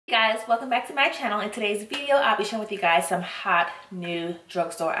Guys, welcome back to my channel. In today's video I'll be sharing with you guys some hot new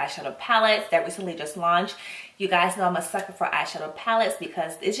drugstore eyeshadow palettes that recently just launched. You guys know I'm a sucker for eyeshadow palettes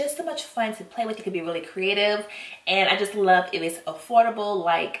because it's just so much fun to play with. You can be really creative, and I just love if it's affordable,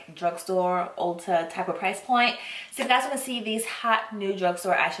 like drugstore, Ulta type of price point. So if you guys want to see these hot new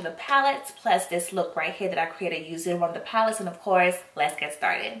drugstore eyeshadow palettes plus this look right here that I created using one of the palettes, and of course, let's get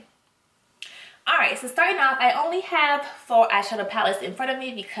started. Alright, so starting off, I only have 4 eyeshadow palettes in front of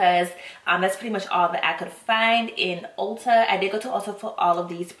me because that's pretty much all that I could find in Ulta. I did go to Ulta for all of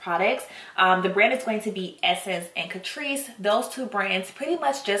these products. The brand is going to be Essence and Catrice. Those two brands pretty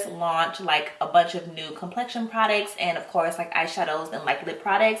much just launched like a bunch of new complexion products and of course like eyeshadows and like lip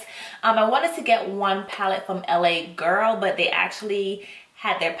products. I wanted to get one palette from LA Girl, but they actually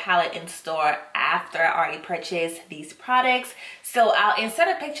had their palette in store after I already purchased these products. So I'll insert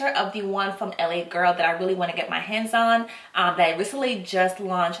a picture of the one from LA Girl that I really want to get my hands on, that recently just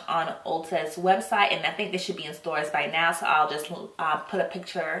launched on Ulta's website, and I think this should be in stores by now, so I'll just put a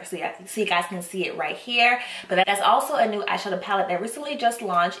picture so you guys can see it right here. But that's also a new eyeshadow palette that recently just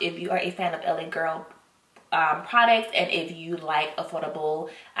launched if you are a fan of LA Girl products and if you like affordable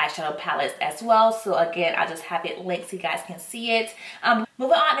eyeshadow palettes as well. So again, I'll just have it linked so you guys can see it.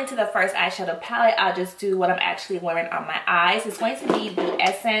 Moving on into the first eyeshadow palette, I'll just do what I'm actually wearing on my eyes. It's going to be the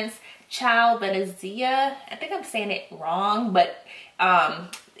Essence Child Venezia. I think I'm saying it wrong, but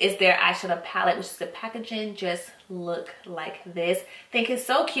it's their eyeshadow palette, which is the packaging just look like this. I think it's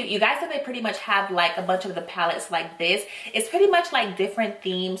so cute. You guys know they pretty much have like a bunch of the palettes like this. It's pretty much like different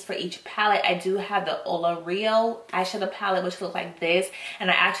themes for each palette. I do have the Ola Rio eyeshadow palette, which looks like this,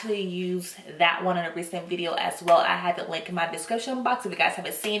 and I actually used that one in a recent video as well. I have the link in my description box if you guys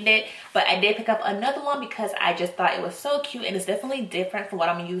haven't seen it, but I did pick up another one because I just thought it was so cute, and it's definitely different from what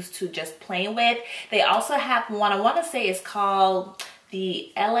I'm used to just playing with. They also have one, I want to say it's called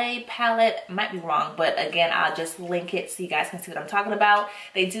the LA palette, might be wrong, but again, I'll just link it so you guys can see what I'm talking about.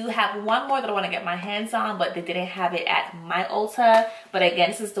 They do have one more that I want to get my hands on, but they didn't have it at my Ulta. But again,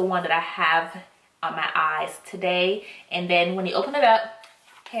 this is the one that I have on my eyes today. And then when you open it up,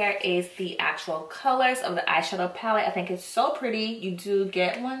 here is the actual colors of the eyeshadow palette. I think it's so pretty. You do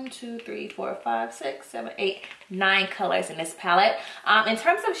get 1, 2, 3, 4, 5, 6, 7, 8, 9 colors in this palette. In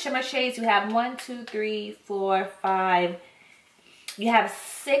terms of shimmer shades, you have 1, 2, 3, 4, 5. You have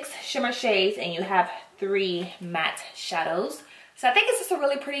 6 shimmer shades and you have 3 matte shadows. So I think it's just a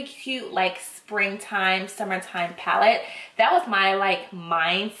really pretty cute like springtime, summertime palette. That was my like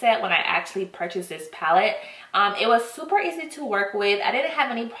mindset when I actually purchased this palette. It was super easy to work with. I didn't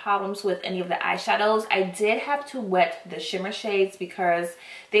have any problems with any of the eyeshadows. I did have to wet the shimmer shades because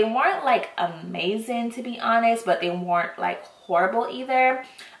they weren't like amazing, to be honest, but they weren't like horrible either.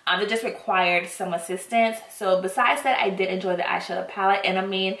 It just required some assistance. So besides that, I did enjoy the eyeshadow palette. And I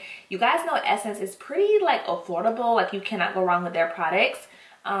mean, you guys know Essence is pretty like affordable. Like you cannot go wrong with their products.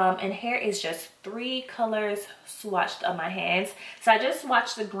 And here is just 3 colors swatched on my hands. So I just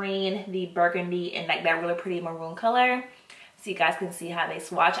swatched the green, the burgundy, and like that really pretty maroon color, so you guys can see how they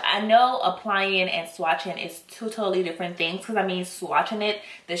swatch. I know applying and swatching is 2 totally different things, because I mean swatching it,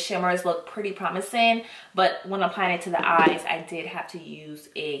 the shimmers look pretty promising, but when applying it to the eyes, I did have to use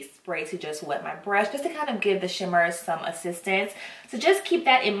a spray to just wet my brush just to kind of give the shimmers some assistance. So just keep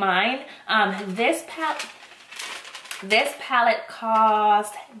that in mind. This palette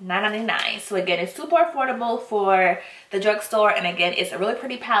cost $9.99. So again, it's super affordable for the drugstore, and again, it's a really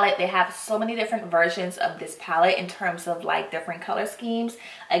pretty palette. They have so many different versions of this palette in terms of like different color schemes.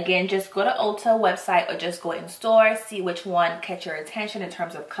 Again, just go to Ulta website or just go in store, see which one catch your attention in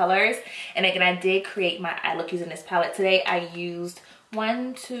terms of colors. And again, I did create my eye look using this palette today. I used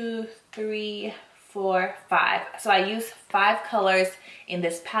 1, 2, 3, 4, 5. So I used 5 colors in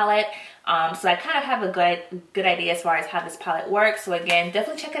this palette. So I kind of have a good idea as far as how this palette works. So again,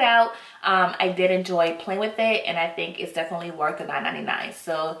 definitely check it out. I did enjoy playing with it, and I think it's definitely worth the $9.99.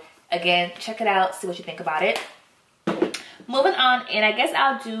 So again, check it out, see what you think about it. Moving on, and I guess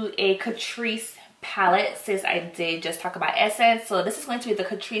I'll do a Catrice palette since I did just talk about Essence. So this is going to be the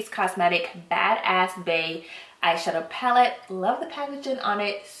Catrice Cosmetic Badass Bay eyeshadow palette. Love the packaging on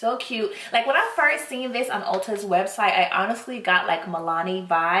it, so cute. Like when I first seen this on Ulta's website, I honestly got like Milani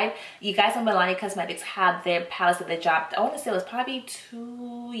vibe. You guys know Milani Cosmetics had their palettes that they dropped, I want to say it was probably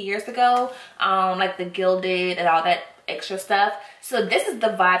 2 years ago, like the gilded and all that extra stuff. So this is the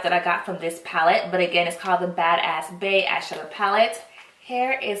vibe that I got from this palette, but again, it's called the Badass Bay eyeshadow palette.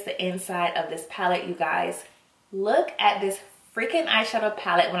 Here is the inside of this palette, you guys. Look at this freaking eyeshadow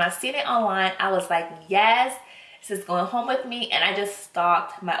palette. When I seen it online, I was like, yes, This is going home with me, and I just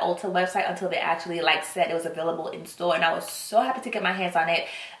stalked my Ulta website until they actually like said it was available in store, and I was so happy to get my hands on it.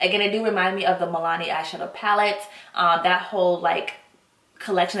 Again, it do remind me of the Milani eyeshadow palette, that whole like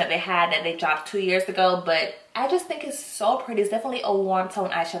collection that they had that they dropped 2 years ago, but I just think it's so pretty. It's definitely a warm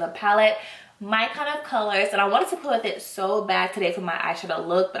tone eyeshadow palette, my kind of colors, and I wanted to play with it so bad today for my eyeshadow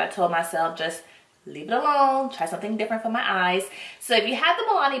look, but I told myself just leave it alone, try something different for my eyes. So if you have the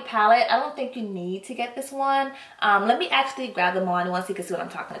Milani palette, I don't think you need to get this one. Let me actually grab the Milani one so you can see what I'm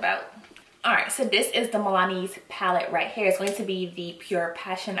talking about. Alright, so this is the Milani's palette right here. It's going to be the Pure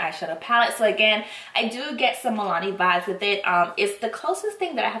Passion eyeshadow palette. So again, I do get some Milani vibes with it. It's the closest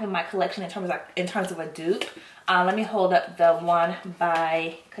thing that I have in my collection in terms of a dupe. Let me hold up the one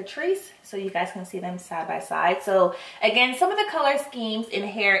by Catrice so you guys can see them side by side. So again, some of the color schemes in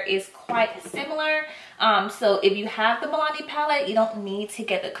here is quite similar. So if you have the Milani palette, you don't need to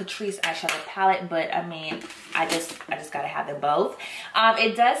get the Catrice eyeshadow palette, but I mean, I just gotta have them both.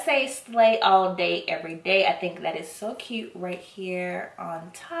 It does say slay all day, every day. I think that is so cute right here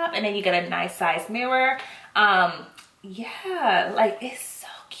on top. And then you get a nice size mirror. Yeah, like it's so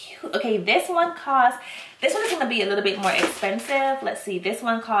cute. Okay, this one is gonna be a little bit more expensive. Let's see, this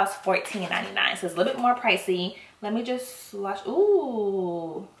one costs $14.99, so it's a little bit more pricey. Let me just swatch.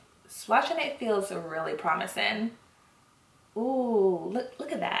 Ooh, swatching it feels really promising. Ooh,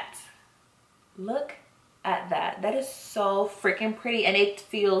 look at that. Look at that. That is so freaking pretty, and it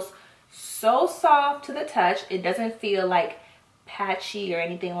feels so soft to the touch. It doesn't feel like patchy or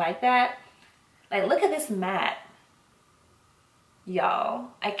anything like that. Like, look at this matte. Y'all,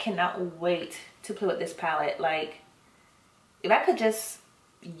 I cannot wait to play with this palette. Like, if I could just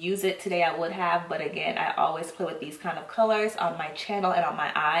use it today, I would have, but again, I always play with these kind of colors on my channel and on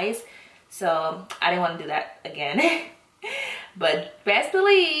my eyes, so I didn't want to do that again. But best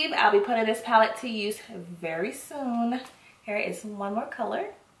believe I'll be putting this palette to use very soon. Here is one more color,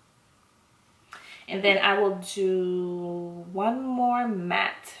 and then I will do one more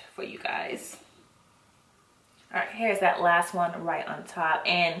matte for you guys. All right, here's that last one right on top.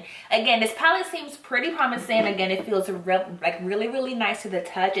 And again, this palette seems pretty promising. Again, it feels really, really nice to the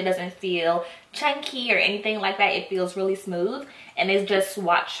touch. It doesn't feel chunky or anything like that. It feels really smooth, and it's just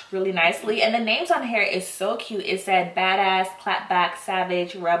swatched really nicely. And the names on here is so cute. It said Badass, Clapback,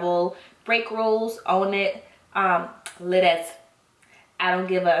 Savage, Rebel, Break Rules, Own It, Lit as I Don't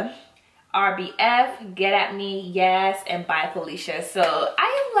Give a, RBF, Get At Me, Yes, and Bye Felicia. So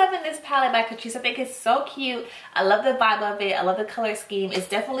I am loving this palette by Catrice. I think it's so cute. I love the vibe of it. I love the color scheme. It's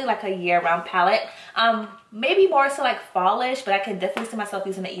definitely like a year-round palette. Maybe more so like fallish, but I can definitely see myself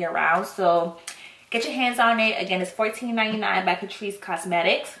using it year-round. So get your hands on it. Again, it's $14.99 by Catrice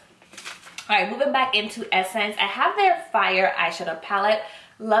Cosmetics. All right, moving back into Essence. I have their Fire eyeshadow palette.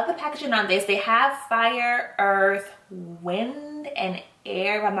 Love the packaging on this. They have fire, earth, wind, and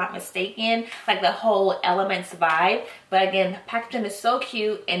air, if I'm not mistaken, like the whole elements vibe. But again, packaging is so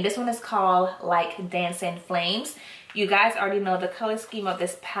cute, and this one is called Like Dancing Flames. You guys already know the color scheme of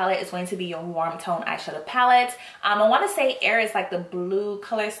this palette is going to be your warm tone eyeshadow palette. I want to say air is like the blue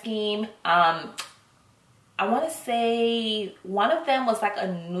color scheme. I want to say one of them was like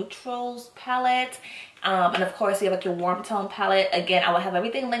a neutrals palette. And of course you have like your warm tone palette. Again, I will have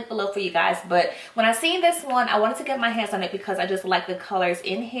everything linked below for you guys, but when I seen this one, I wanted to get my hands on it because I just like the colors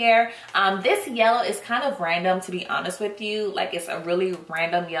in here. This yellow is kind of random, to be honest with you. Like, it's a really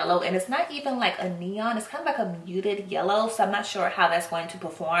random yellow, and it's not even like a neon. It's kind of like a muted yellow, so I'm not sure how that's going to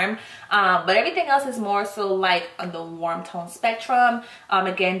perform. But everything else is more so like on the warm tone spectrum.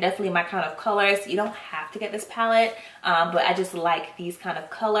 Again, definitely my kind of colors. You don't have to get this palette, but I just like these kind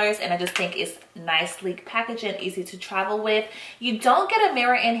of colors, and I just think it's nicely packaging, easy to travel with. You don't get a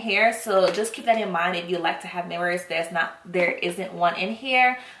mirror in here, so just keep that in mind. If you like to have mirrors, there isn't one in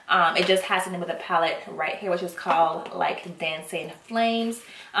here. It just has the name of the palette right here, which is called Like Dancing Flames.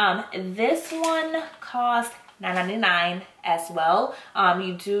 This one costs $9.99 as well.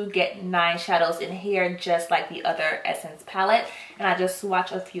 You do get 9 shadows in here, just like the other Essence palette. And I just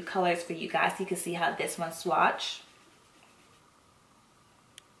swatch a few colors for you guys so you can see how this one swatch.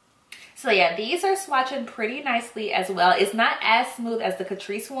 So yeah, these are swatching pretty nicely as well. It's not as smooth as the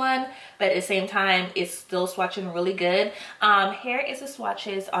Catrice one, but at the same time, it's still swatching really good. Here is the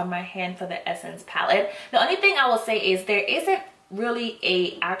swatches on my hand for the Essence palette. The only thing I will say is there isn't really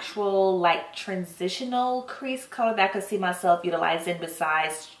a actual like transitional crease color that I could see myself utilizing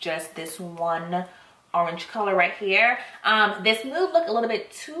besides just this one orange color right here. This nude look a little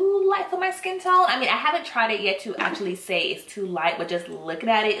bit too light for my skin tone. I mean, I haven't tried it yet to actually say it's too light, but just looking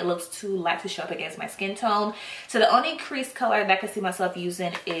at it, it looks too light to show up against my skin tone. So the only crease color that I can see myself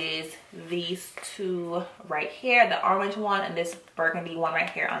using is these two right here, the orange one and this burgundy one right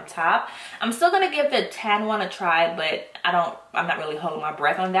here on top. I'm still gonna give the tan one a try, but I'm not really holding my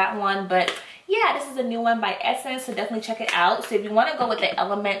breath on that one. But yeah, this is a new one by Essence, so definitely check it out. So if you want to go with the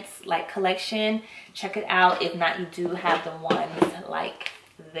Elements like collection, check it out. If not, you do have the ones like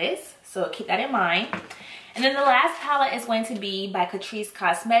this, so keep that in mind. And then the last palette is going to be by Catrice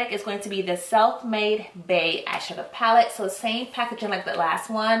Cosmetic. It's going to be the Self-Made Bay eyeshadow palette. So same packaging like the last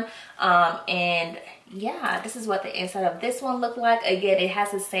one. And yeah, this is what the inside of this one looked like. Again, it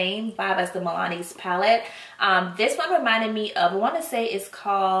has the same vibe as the Milani's palette. This one reminded me of, I want to say it's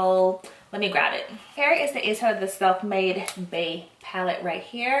called, let me grab it. Here is the inside of the Self-Made Bay palette right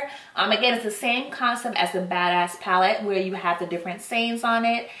here. Again, it's the same concept as the Badass palette where you have the different sayings on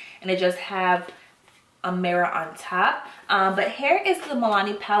it and it just have a mirror on top. But here is the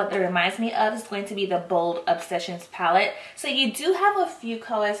Milani palette that reminds me of. It's going to be the Bold Obsessions palette. So you do have a few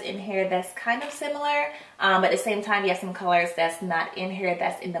colors in here that's kind of similar, but at the same time you have some colors that's not in here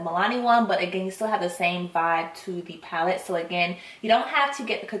that's in the Milani one, but again you still have the same vibe to the palette. So again, you don't have to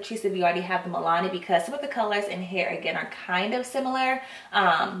get the Catrice if you already have the Milani, because some of the colors in here again are kind of similar,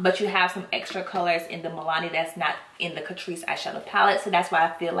 but you have some extra colors in the Milani that's not in the Catrice eyeshadow palette. So that's why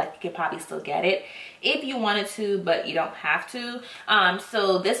I feel like you could probably still get it if you wanted to, but you don't have to.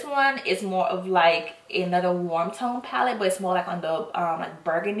 So this one is more of like another warm tone palette, but it's more like on the like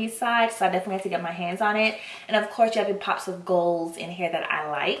burgundy side, so I definitely have to get my hands on it. And of course you have your pops of golds in here that I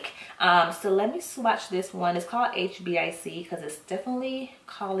like. So let me swatch this one. It's called HBIC because it's definitely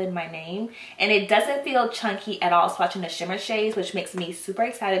calling my name, and it doesn't feel chunky at all swatching the shimmer shades, which makes me super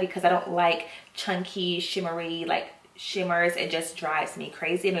excited because I don't like chunky shimmery like shimmers. It just drives me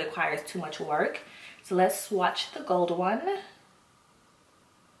crazy and it requires too much work. So let's swatch the gold one.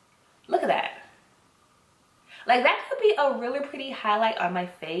 Look at that. Like that could be a really pretty highlight on my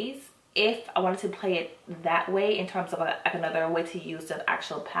face if I wanted to play it that way in terms of like another way to use the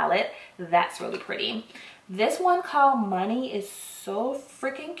actual palette. That's really pretty. This one called Money is so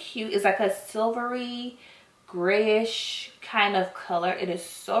freaking cute. It's like a silvery grayish kind of color. It is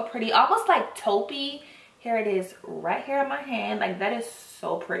so pretty, almost like taupey. Here it is right here on my hand. Like that is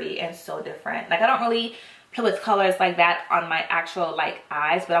so pretty and so different. Like I don't really play with colors like that on my actual like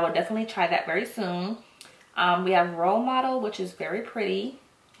eyes, but I will definitely try that very soon. We have Role Model, which is very pretty.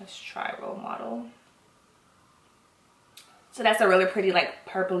 Let's try Role Model. So that's a really pretty like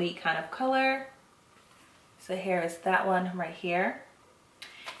purpley kind of color. So here is that one right here.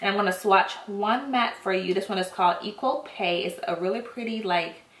 And I'm gonna swatch one matte for you. This one is called Equal Pay. It's a really pretty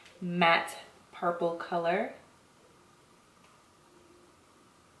like matte purple color.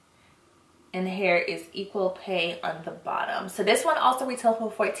 And here is Equal Pay on the bottom. So this one also retails for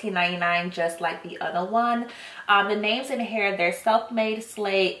 $14.99 just like the other one. The names in here, they're Self-Made,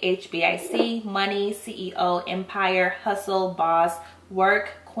 Slay, HBIC, Money, CEO, Empire, Hustle, Boss, Work,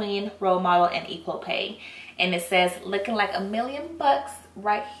 Queen, Role Model, and Equal Pay. And it says looking like $1,000,000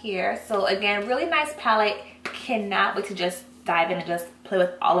 right here. So again, really nice palette. Cannot wait to just dive in and just play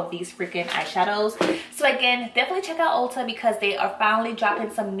with all of these freaking eyeshadows. So again, definitely check out Ulta because they are finally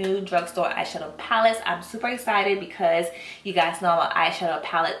dropping some new drugstore eyeshadow palettes. I'm super excited because you guys know I'm an eyeshadow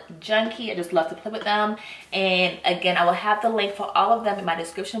palette junkie. I just love to play with them. And again, I will have the link for all of them in my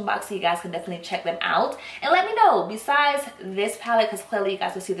description box so you guys can definitely check them out. And let me know, besides this palette, because clearly you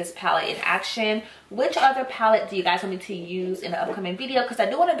guys will see this palette in action, which other palette do you guys want me to use in the upcoming video? Because I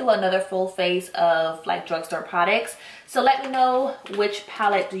do want to do another full face of like drugstore products. So let me know which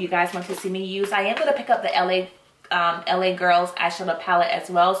palette do you guys want to see me use. I am going to pick up the LA Girls eyeshadow palette as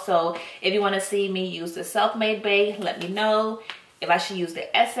well. So if you want to see me use the Self-Made Bay, let me know. If I should use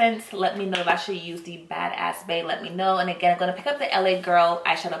the Essence, let me know. If I should use the Badass Bay, let me know. And again, I'm going to pick up the LA Girl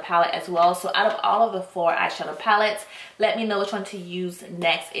eyeshadow palette as well. So out of all of the 4 eyeshadow palettes, let me know which one to use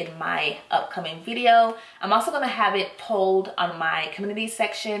next in my upcoming video. I'm also going to have it polled on my community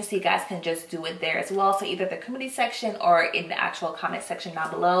section so you guys can just do it there as well. So either the community section or in the actual comment section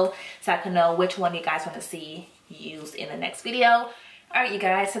down below so I can know which one you guys want to see used in the next video. All right, you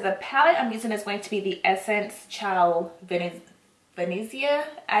guys. So the palette I'm using is going to be the Essence Child Venezia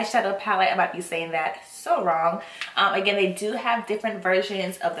eyeshadow palette. I might be saying that so wrong. Again, they do have different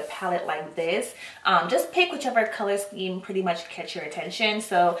versions of the palette like this. Just pick whichever color scheme pretty much catch your attention.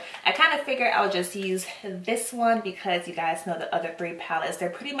 So I kind of figured I would just use this one because you guys know the other 3 palettes, they're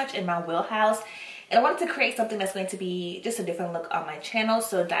pretty much in my wheelhouse. And I wanted to create something that's going to be just a different look on my channel.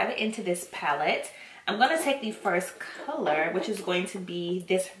 So diving into this palette, I'm going to take the first color, which is going to be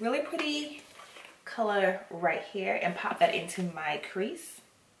this really pretty color right here, and pop that into my crease.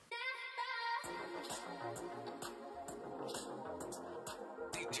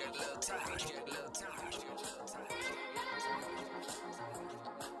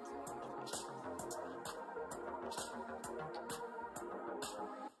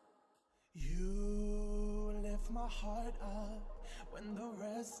 You lift my heart up when the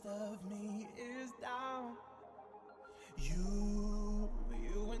rest of me is down. You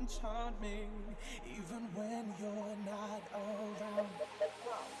enchant me even when you're not around.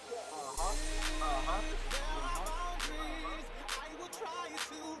 There are boundaries, I will try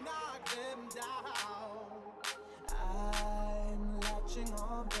to knock them down. I'm latching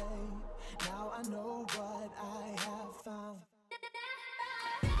on, babe. Now I know what I have found.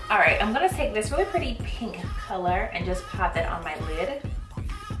 All right, I'm gonna take this really pretty pink color and just pop that on my lid.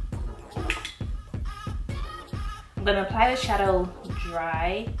 I'm gonna apply the shadow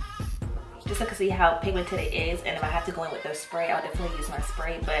dry, just so I can see how pigmented it is, and if I have to go in with the spray, I'll definitely use my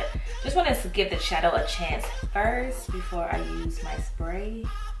spray, but just wanted to give the shadow a chance first before I use my spray.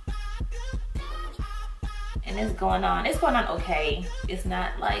 And it's going on okay. It's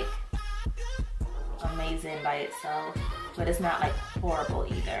not like amazing by itself, but it's not like horrible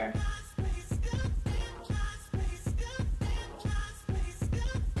either.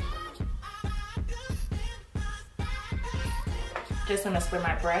 Just gonna spray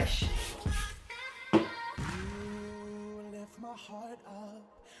my brush. You lift my heart up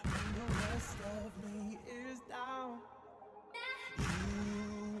when the rest of me is down.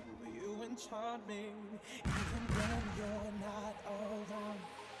 You enchant me even when you're not around.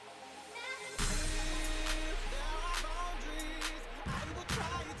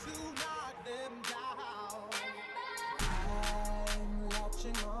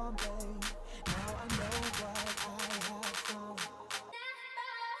 On, babe. Now I know what I have found.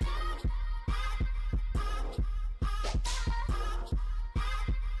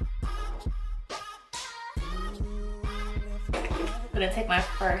 I'm gonna take my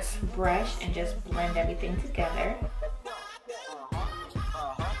first brush and just blend everything together.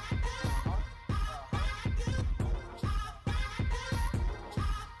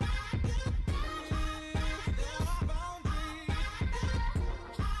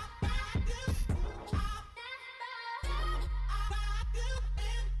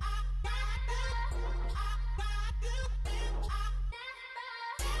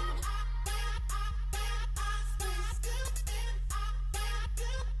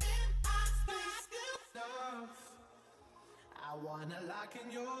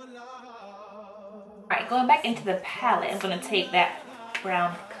 Alright, going back into the palette, I'm going to take that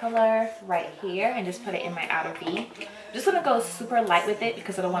brown color right here and just put it in my outer V. I'm just going to go super light with it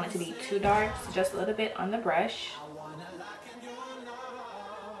because I don't want it to be too dark, so just a little bit on the brush.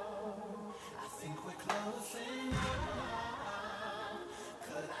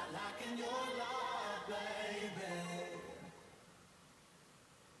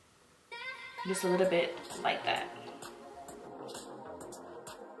 Just a little bit like that.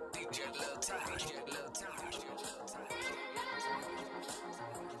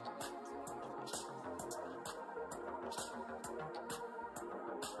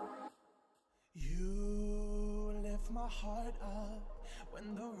 You lift my heart up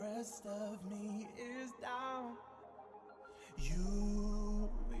when the rest of me is down. You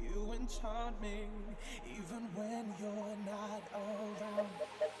enchant me even when you're not around.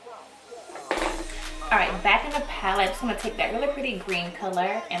 Alright, back in the palette, I'm just going to take that really pretty green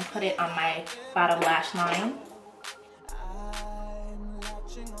color and put it on my bottom lash line. I'm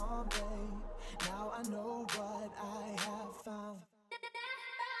latching on, babe. Now I know what I have found.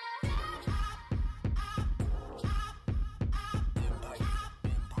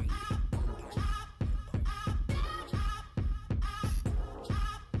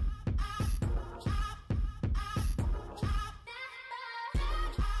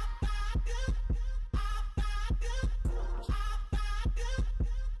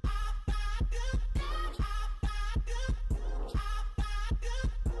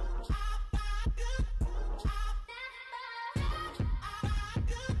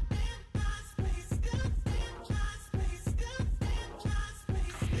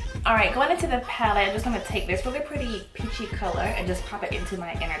 Alright, going into the palette, I'm just going to take this really pretty peachy color and just pop it into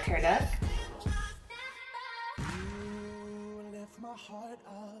my inner tear duct. You lift my heart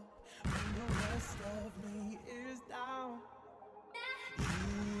up when the rest of me is down.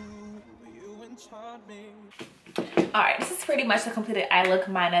 You enchant me. Alright, this is pretty much the completed eye look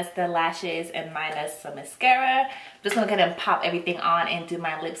minus the lashes and minus some mascara. I'm just gonna go ahead and pop everything on and do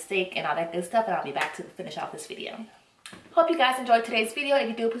my lipstick and all that good stuff, and I'll be back to finish off this video. Hope you guys enjoyed today's video. If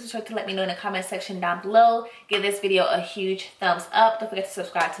you do, please be sure to let me know in the comment section down below. Give this video a huge thumbs up. Don't forget to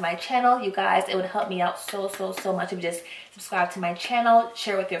subscribe to my channel. You guys, it would help me out so much if you just subscribe to my channel,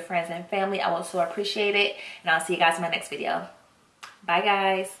 share with your friends and family. I will so appreciate it. And I'll see you guys in my next video. Bye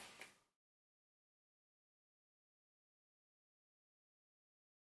guys.